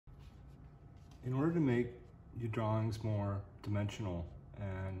In order to make your drawings more dimensional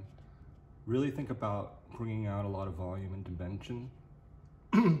and really think about bringing out a lot of volume and dimension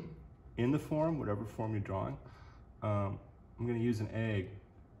in the form, whatever form you're drawing, I'm going to use an egg,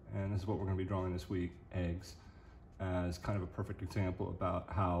 and this is what we're going to be drawing this week, eggs, as kind of a perfect example about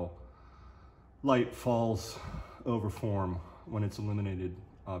how light falls over form when it's illuminated,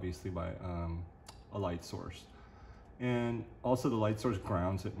 obviously, by a light source. And also the light source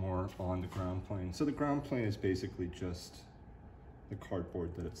grounds it more on the ground plane. So the ground plane is basically just the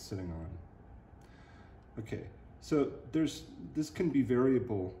cardboard that it's sitting on. Okay, so this can be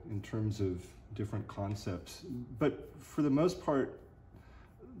variable in terms of different concepts, but for the most part,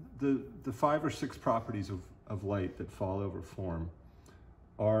 the 5 or 6 properties of light that fall over form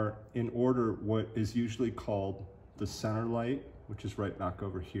are in order what is usually called the center light, which is right back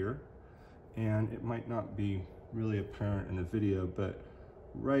over here. And it might not be really apparent in the video, but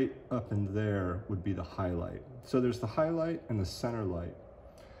right up in there would be the highlight. So there's the highlight and the center light.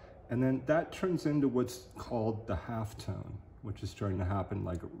 And then that turns into what's called the halftone, which is starting to happen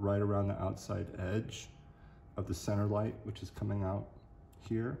like right around the outside edge of the center light, which is coming out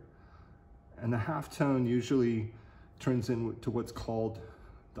here. And the halftone usually turns into what's called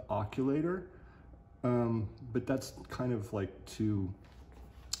the oculator, but that's kind of like too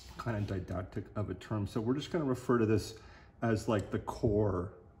kind of didactic of a term. So we're just going to refer to this as like the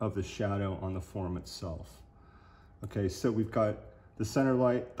core of the shadow on the form itself. Okay, so we've got the center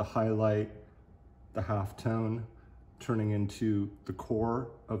light, the highlight, the halftone turning into the core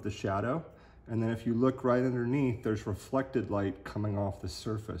of the shadow. And then if you look right underneath, there's reflected light coming off the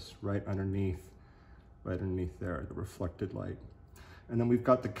surface right underneath there, the reflected light. And then we've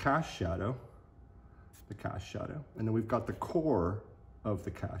got the cast shadow, and then we've got the core of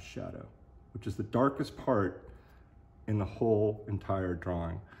the cast shadow, which is the darkest part in the whole entire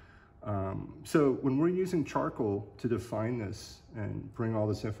drawing. So when we're using charcoal to define this and bring all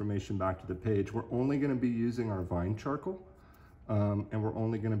this information back to the page, we're only going to be using our Vine charcoal, and we're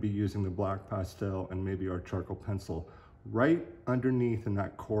only going to be using the black pastel and maybe our charcoal pencil right underneath in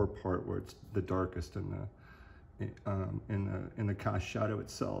that core part where it's the darkest in the cast shadow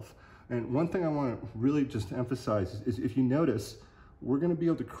itself. And one thing I want to really just emphasize is if you notice, we're going to be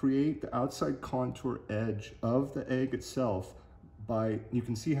able to create the outside contour edge of the egg itself by, you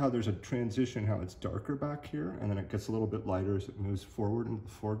can see how there's a transition, how it's darker back here, and then it gets a little bit lighter as it moves forward into the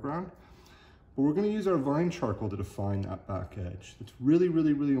foreground. But we're going to use our Vine charcoal to define that back edge. It's really,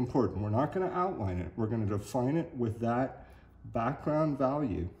 really, really important. We're not going to outline it. We're going to define it with that background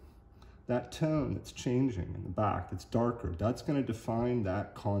value, that tone that's changing in the back, that's darker. That's going to define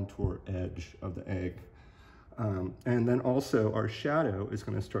that contour edge of the egg. And then also our shadow is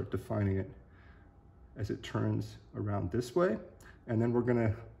going to start defining it as it turns around this way. And then we're going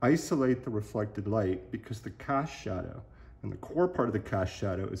to isolate the reflected light because the cast shadow and the core part of the cast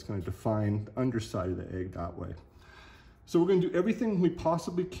shadow is going to define the underside of the egg that way. So we're going to do everything we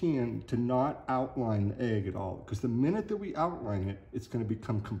possibly can to not outline the egg at all, because the minute that we outline it, it's going to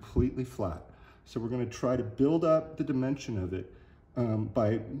become completely flat. So we're going to try to build up the dimension of it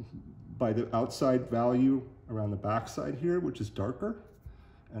by the outside value around the backside here, which is darker,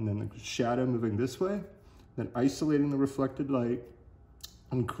 and then the shadow moving this way, then isolating the reflected light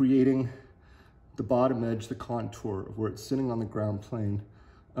and creating the bottom edge, the contour of where it's sitting on the ground plane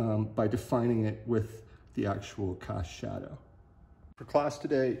by defining it with the actual cast shadow. For class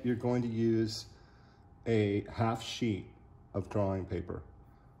today, you're going to use a half sheet of drawing paper.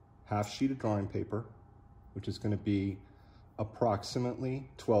 Half sheet of drawing paper, which is going to be approximately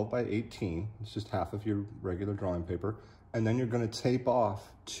 12 by 18. It's just half of your regular drawing paper. And then you're going to tape off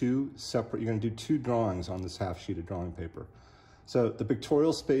you're going to do 2 drawings on this half sheet of drawing paper. So the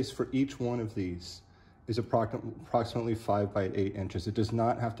pictorial space for each one of these is approximately 5 by 8 inches. It does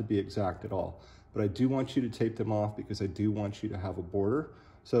not have to be exact at all, but I do want you to tape them off because I do want you to have a border.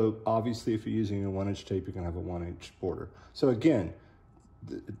 So obviously if you're using a 1-inch tape, you're going to have a 1-inch border. So again,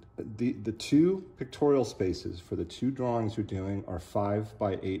 the 2 pictorial spaces for the 2 drawings you're doing are 5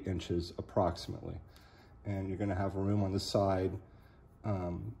 by 8 inches approximately. And you're going to have room on the side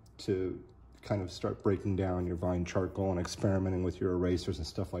to kind of start breaking down your Vine charcoal and experimenting with your erasers and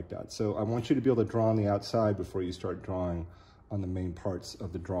stuff like that. So I want you to be able to draw on the outside before you start drawing on the main parts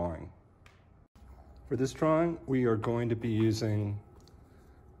of the drawing. For this drawing, we are going to be using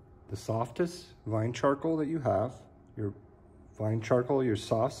the softest Vine charcoal that you have, your Vine charcoal, your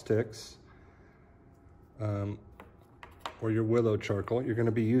soft sticks, or your willow charcoal. You're going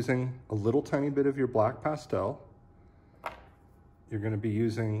to be using a little tiny bit of your black pastel. You're going to be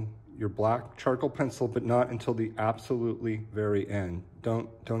using your black charcoal pencil, but not until the absolutely very end. Don't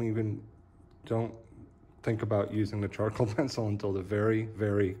even don't think about using the charcoal pencil until the very,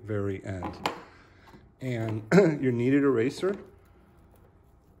 very, very end. And your kneaded eraser,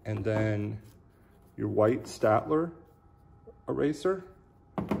 and then your white Staedtler eraser,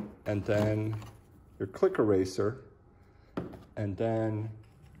 and then your click eraser, and then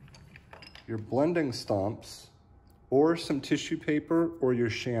your blending stumps, or some tissue paper, or your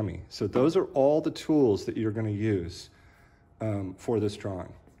chamois. So those are all the tools that you're gonna use for this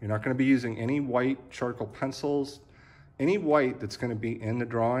drawing. You're not gonna be using any white charcoal pencils. Any white that's gonna be in the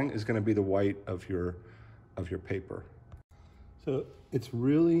drawing is gonna be the white of your paper. So it's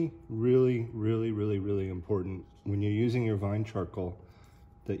really, really, really, really, really important when you're using your Vine charcoal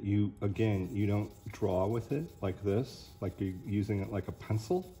that you, again, you don't draw with it like this, like you're using it like a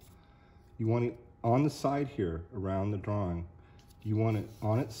pencil. You want it on the side here, around the drawing. You want it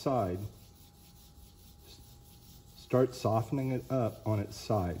on its side. Start softening it up on its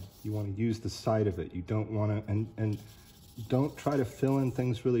side. You want to use the side of it. You don't want to, and don't try to fill in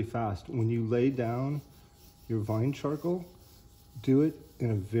things really fast. When you lay down your Vine charcoal, do it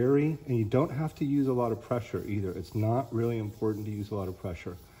in a very, and you don't have to use a lot of pressure either. It's not really important to use a lot of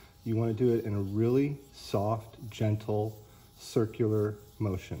pressure. You want to do it in a really soft, gentle, circular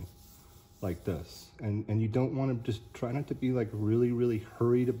motion like this. And you don't want to, just try not to be like really, really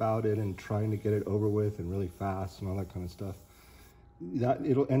hurried about it and trying to get it over with and really fast and all that kind of stuff. That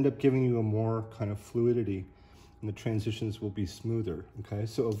it'll end up giving you a more kind of fluidity, and the transitions will be smoother, okay?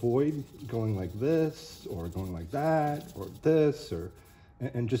 So avoid going like this, or going like that, or this,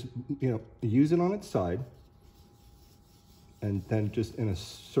 and just, you know, use it on its side, and then just in a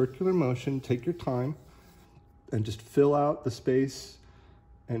circular motion, take your time, and just fill out the space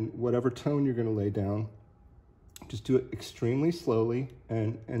and whatever tone you're gonna lay down. Just do it extremely slowly,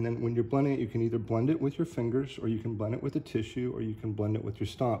 and then when you're blending it, you can either blend it with your fingers, or you can blend it with a tissue, or you can blend it with your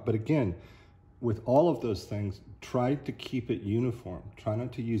stomp. But again, with all of those things, try to keep it uniform. Try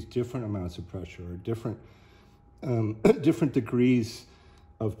not to use different amounts of pressure, or different different degrees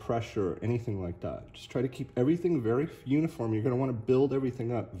of pressure, or anything like that. Just try to keep everything very uniform. You're gonna wanna build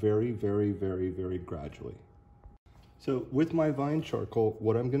everything up very, very, very, very gradually. So with my Vine charcoal,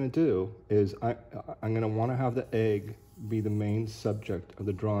 what I'm gonna do is I'm gonna wanna have the egg be the main subject of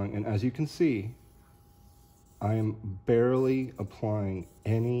the drawing. And as you can see, I am barely applying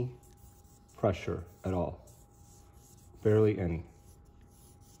any pressure at all. Barely any.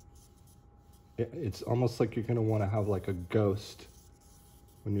 It's almost like you're gonna wanna have like a ghost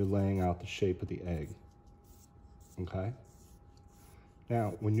when you're laying out the shape of the egg, okay?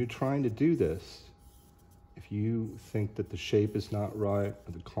 Now, when you're trying to do this, if you think that the shape is not right,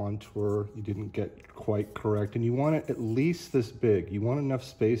 or the contour you didn't get quite correct, and you want it at least this big, you want enough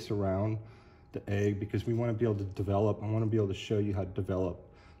space around the egg, because we want to be able to develop, I want to be able to show you how to develop,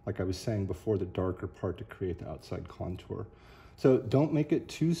 like I was saying before, the darker part to create the outside contour. So don't make it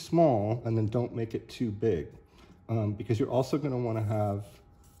too small, and then don't make it too big, because you're also going to want to have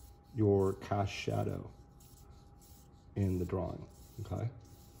your cast shadow in the drawing, okay?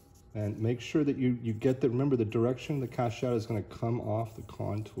 And make sure that you get the, remember the direction the cast shadow is going to come off the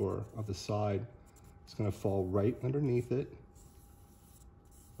contour of the side. It's going to fall right underneath it,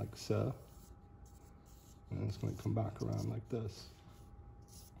 like so. And it's going to come back around like this.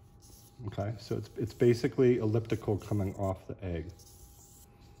 Okay, so it's basically elliptical coming off the egg.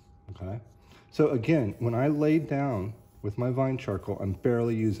 Okay, so again, when I lay down with my Vine charcoal, I'm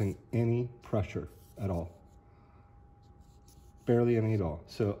barely using any pressure at all. Barely any at all.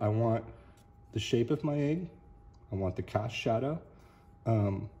 So I want the shape of my egg. I want the cast shadow.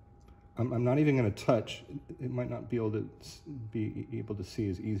 I'm not even going to touch. It might not be able to see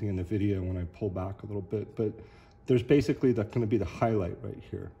as easy in the video when I pull back a little bit, but there's basically that's going to be the highlight right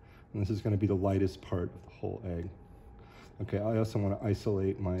here. And this is going to be the lightest part of the whole egg. Okay, I also want to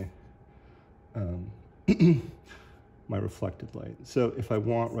isolate my my reflected light. So if I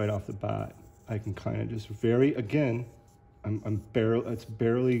want right off the bat, I can kind of just again, it's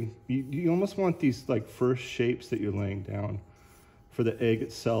barely, you almost want these like first shapes that you're laying down for the egg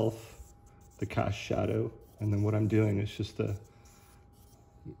itself, the cast shadow, and then what I'm doing is just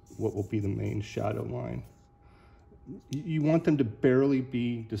what will be the main shadow line. You want them to barely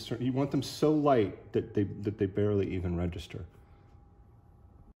be discernible. You want them so light that they barely even register.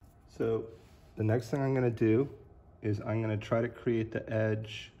 So the next thing I'm going to do is I'm going to try to create the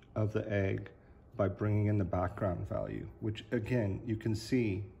edge of the egg by bringing in the background value, which again, you can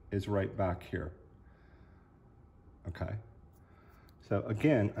see is right back here. Okay. So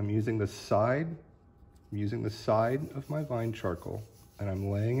again, I'm using the side of my Vine charcoal, and I'm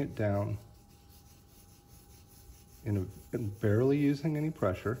laying it down and barely using any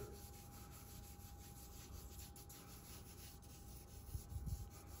pressure.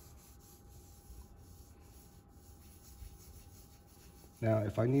 Now,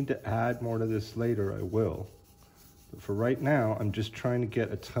 if I need to add more to this later, I will. But for right now, I'm just trying to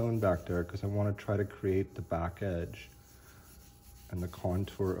get a tone back there because I want to try to create the back edge and the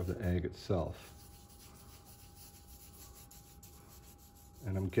contour of the egg itself.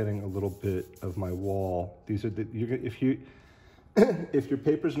 And I'm getting a little bit of my wall. These are the, if your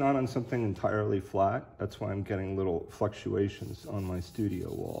paper's not on something entirely flat, that's why I'm getting little fluctuations on my studio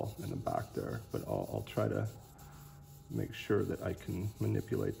wall in the back there. But I'll try to make sure that I can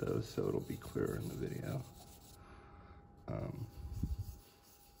manipulate those so it'll be clearer in the video.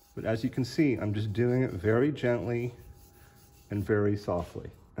 But as you can see, I'm just doing it very gently and very softly.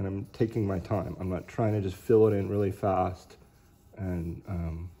 And I'm taking my time. I'm not trying to just fill it in really fast and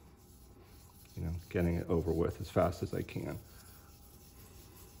you know, getting it over with as fast as I can.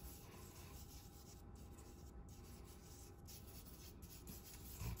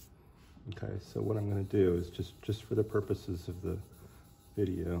 Okay, so what I'm going to do is just for the purposes of the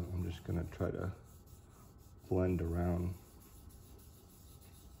video, I'm just going to try to blend around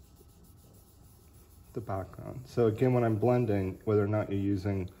the background. So again, when I'm blending, whether or not you're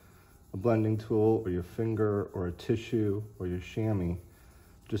using a blending tool or your finger or a tissue or your chamois,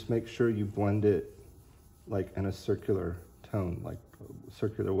 just make sure you blend it like in a circular tone, like a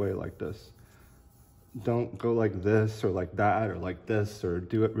circular way like this. Don't go like this or like that or like this or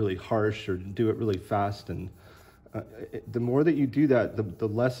do it really harsh or do it really fast. And the more that you do that, the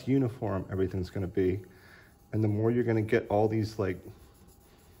less uniform everything's going to be. And the more you're going to get all these like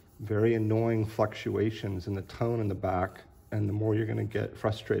very annoying fluctuations in the tone in the back, and the more you're going to get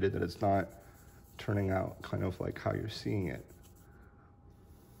frustrated that it's not turning out kind of like how you're seeing it.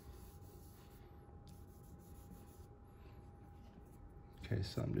 Okay,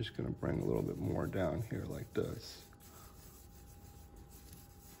 so I'm just going to bring a little bit more down here like this.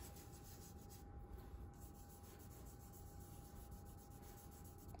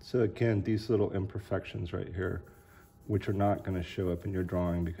 So again, these little imperfections right here, which are not going to show up in your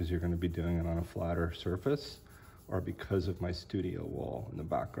drawing because you're going to be doing it on a flatter surface, are because of my studio wall in the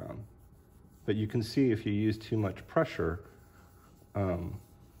background. But you can see if you use too much pressure,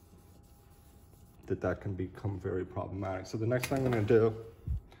 that can become very problematic. So the next thing I'm going to do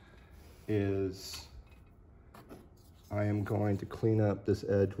is I am going to clean up this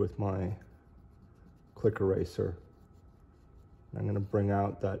edge with my click eraser. I'm going to bring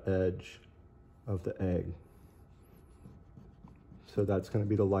out that edge of the egg. So that's going to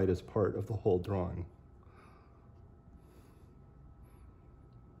be the lightest part of the whole drawing.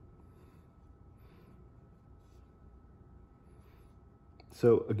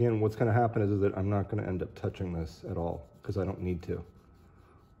 So again, what's going to happen is that I'm not going to end up touching this at all because I don't need to.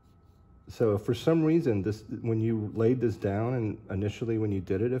 So if for some reason when you laid this down and initially when you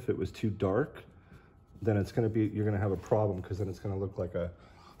did it, if it was too dark, then it's going to be, you're going to have a problem because then it's going to look like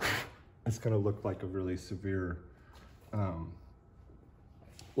a really severe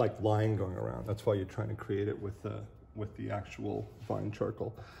like line going around. That's why you're trying to create it with the actual fine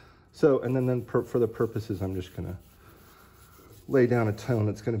charcoal. So and then for the purposes, I'm just going to lay down a tone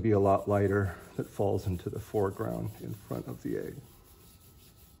that's going to be a lot lighter that falls into the foreground in front of the egg.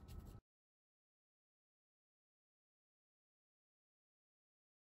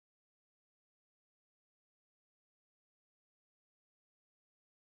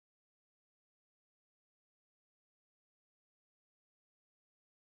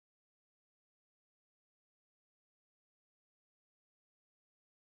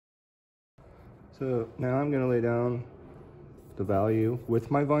 So now I'm going to lay down the value with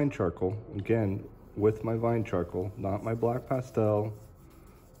my vine charcoal, again, with my vine charcoal, not my black pastel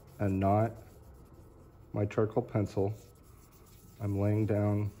and not my charcoal pencil. I'm laying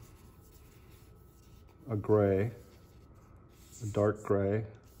down a gray, a dark gray,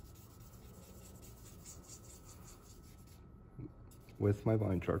 with my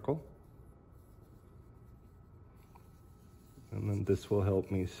vine charcoal. And then this will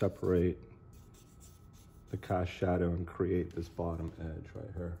help me separate the cast shadow and create this bottom edge right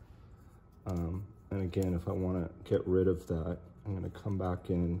here. And again, if I want to get rid of that, I'm going to come back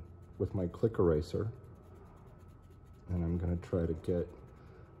in with my click eraser and I'm going to try to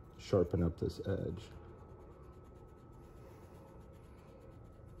sharpen up this edge.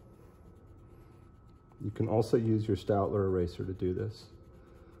 You can also use your Staedtler eraser to do this.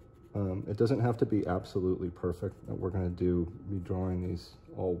 It doesn't have to be absolutely perfect. We're going to be drawing these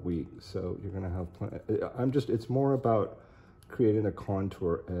all week, so you're going to have plenty. It's more about creating a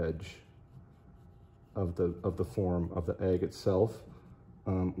contour edge of the form of the egg itself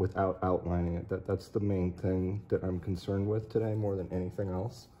without outlining it. That's the main thing that I'm concerned with today more than anything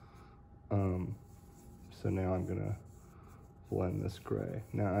else. So now I'm going to blend this gray.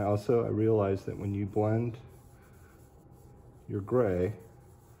 Now I realize that when you blend your gray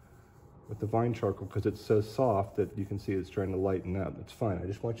with the vine charcoal, because it's so soft that you can see it's trying to lighten up, it's fine. I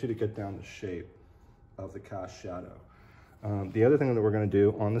just want you to get down the shape of the cast shadow. The other thing that we're going to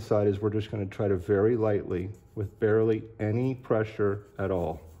do on the side is we're just going to try to very lightly, with barely any pressure at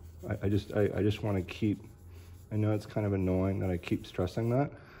all. I just want to keep, I know it's kind of annoying that I keep stressing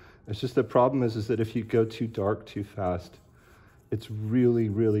that. It's just the problem is that if you go too dark too fast, it's really,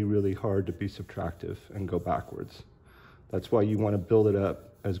 really, really hard to be subtractive and go backwards. That's why you want to build it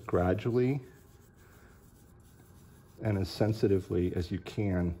up as gradually and as sensitively as you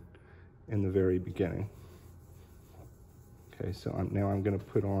can in the very beginning. Okay, so now I'm going to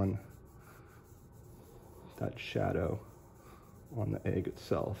put on that shadow on the egg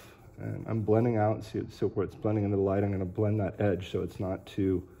itself. And I'm blending out, so where it's blending into the light, I'm going to blend that edge so it's not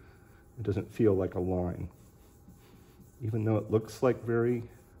too, it doesn't feel like a line. Even though it looks like very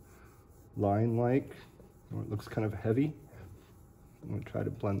line-like, or it looks kind of heavy, I'm going to try to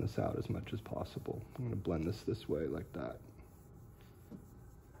blend this out as much as possible. I'm going to blend this way like that.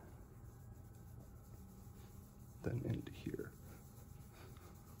 Then into here.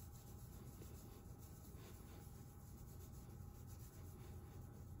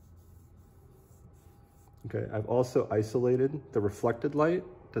 Okay, I've also isolated the reflected light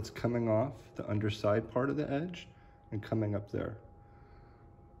that's coming off the underside part of the edge and coming up there.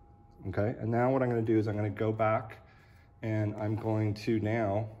 Okay, and now what I'm going to do is I'm going to go back and I'm going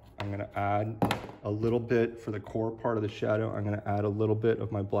to add a little bit for the core part of the shadow. I'm going to add a little bit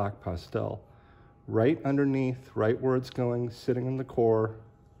of my black pastel right underneath, right where it's going, sitting in the core,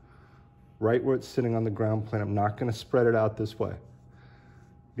 right where it's sitting on the ground plane. I'm not going to spread it out this way,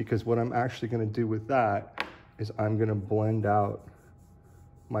 because what I'm actually going to do with that is I'm going to blend out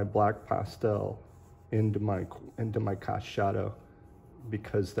my black pastel into my cast shadow,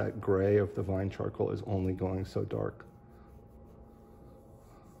 because that gray of the vine charcoal is only going so dark.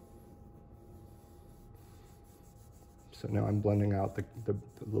 So now I'm blending out the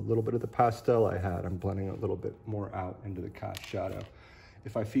little bit of the pastel I had. I'm blending a little bit more out into the cast shadow.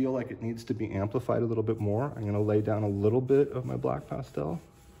 If I feel like it needs to be amplified a little bit more, I'm going to lay down a little bit of my black pastel.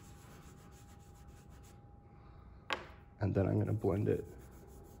 And then I'm going to blend it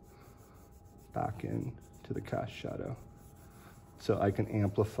back in to the cast shadow, so I can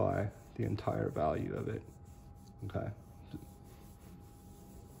amplify the entire value of it. Okay.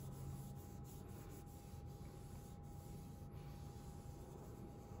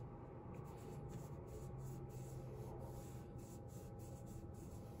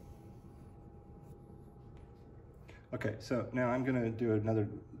 Okay, so now I'm going to do another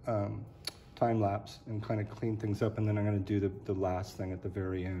time lapse and kind of clean things up, and then I'm going to do the last thing at the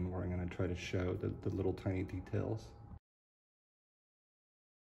very end, where I'm going to try to show the little tiny details.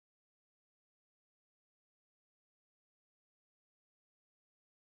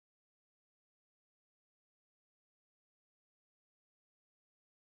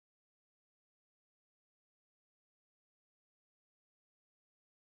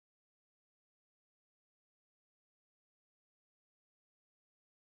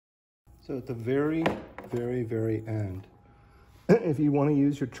 So at the very, very, very end, if you want to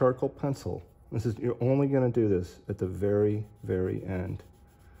use your charcoal pencil, you're only going to do this at the very, very end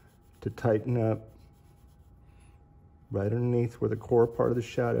to tighten up right underneath where the core part of the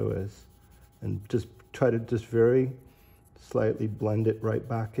shadow is, and just try to very slightly blend it right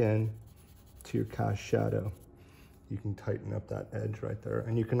back in to your cast shadow. You can tighten up that edge right there.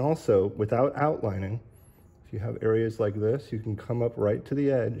 And you can also, without outlining, if you have areas like this, you can come up right to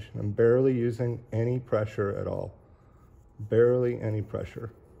the edge. I'm barely using any pressure at all. Barely any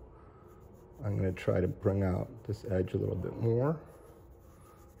pressure. I'm going to try to bring out this edge a little bit more.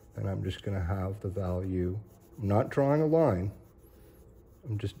 And I'm just going to have the value, I'm not drawing a line,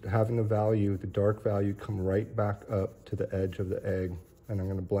 I'm just having the value, the dark value, come right back up to the edge of the egg, and I'm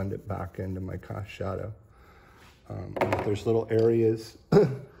going to blend it back into my cast shadow. And if there's little areas,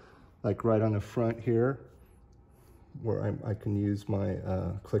 like right on the front here, where I can use my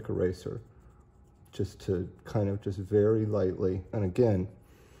click eraser just to kind of just very lightly, and again,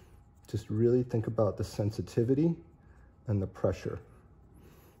 just really think about the sensitivity and the pressure.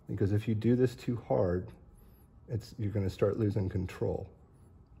 Because if you do this too hard, you're going to start losing control.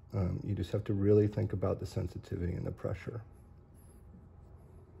 You just have to really think about the sensitivity and the pressure.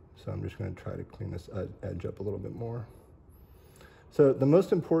 So I'm just going to try to clean this edge up a little bit more. So the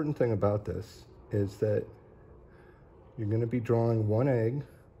most important thing about this is that you're going to be drawing one egg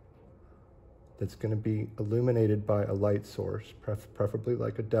that's going to be illuminated by a light source, preferably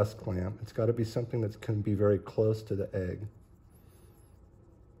like a desk lamp. It's got to be something that can be very close to the egg.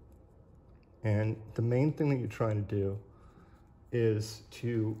 And the main thing that you're trying to do is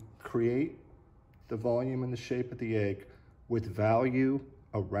to create the volume and the shape of the egg with value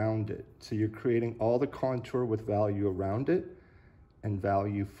around it. So you're creating all the contour with value around it and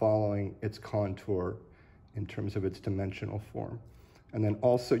value following its contour in terms of its dimensional form. And then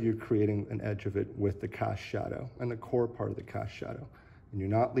also you're creating an edge of it with the cast shadow and the core part of the cast shadow. And you're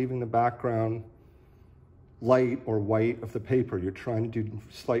not leaving the background light or white of the paper. You're trying to do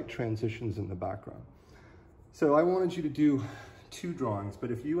slight transitions in the background. So I wanted you to do 2 drawings,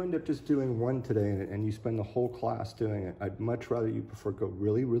 but if you end up just doing 1 today and you spend the whole class doing it, I'd much rather you prefer go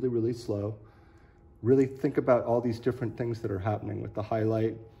really, really, really slow. Really think about all these different things that are happening with the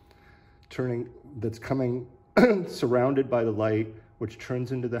highlight, that's coming surrounded by the light, which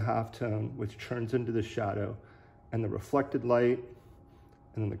turns into the halftone, which turns into the shadow, and the reflected light,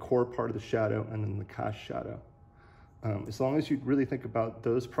 and then the core part of the shadow, and then the cast shadow. As long as you really think about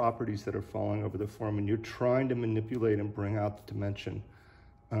those properties that are falling over the form and you're trying to manipulate and bring out the dimension,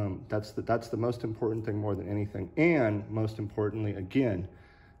 that's the most important thing more than anything. And most importantly, again,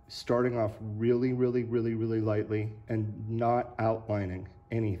 starting off really, really, really, really lightly and not outlining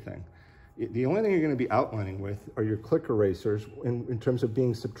anything. The only thing you're going to be outlining with are your click erasers in terms of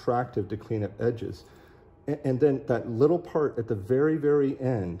being subtractive to clean up edges. And then that little part at the very, very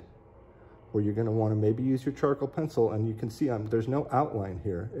end where you're going to want to maybe use your charcoal pencil, and you can see there's no outline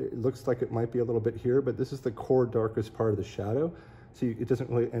here. It looks like it might be a little bit here, but this is the core darkest part of the shadow, so it doesn't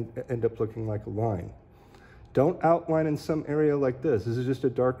really end up looking like a line. Don't outline in some area like this. This is just a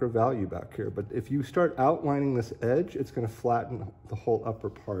darker value back here, but if you start outlining this edge, it's going to flatten the whole upper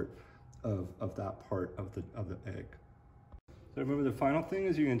part of that part of the egg. So remember, the final thing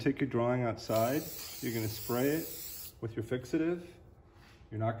is you're going to take your drawing outside. You're going to spray it with your fixative.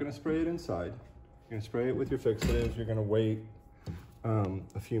 You're not going to spray it inside. You're going to spray it with your fixative. You're going to wait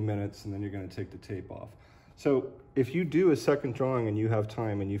a few minutes, and then you're going to take the tape off. So if you do a second drawing and you have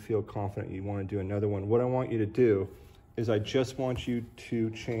time and you feel confident you want to do another one, what I want you to do is I just want you to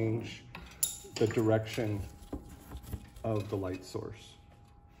change the direction of the light source.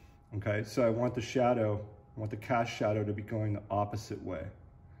 Okay, so I want the shadow, I want the cast shadow to be going the opposite way.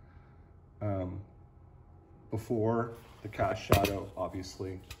 Before, the cast shadow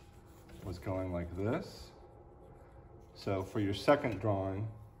obviously was going like this. So for your second drawing,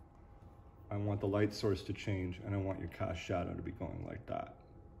 I want the light source to change and I want your cast shadow to be going like that.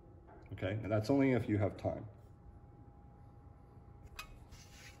 Okay, and that's only if you have time.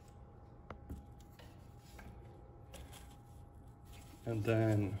 And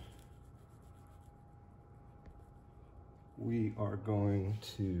then we are going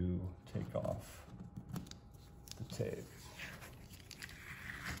to take off the tape,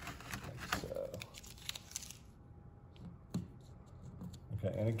 like so.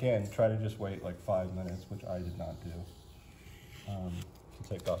 Okay, and again, try to just wait like 5 minutes, which I did not do, to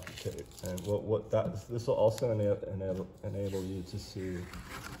take off the tape. And this will also enable you to see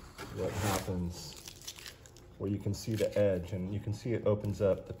what happens where you can see the edge, and you can see it opens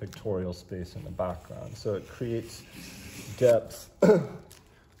up the pictorial space in the background. So it creates depth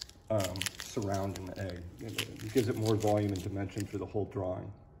surrounding the egg. It gives it more volume and dimension for the whole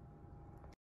drawing.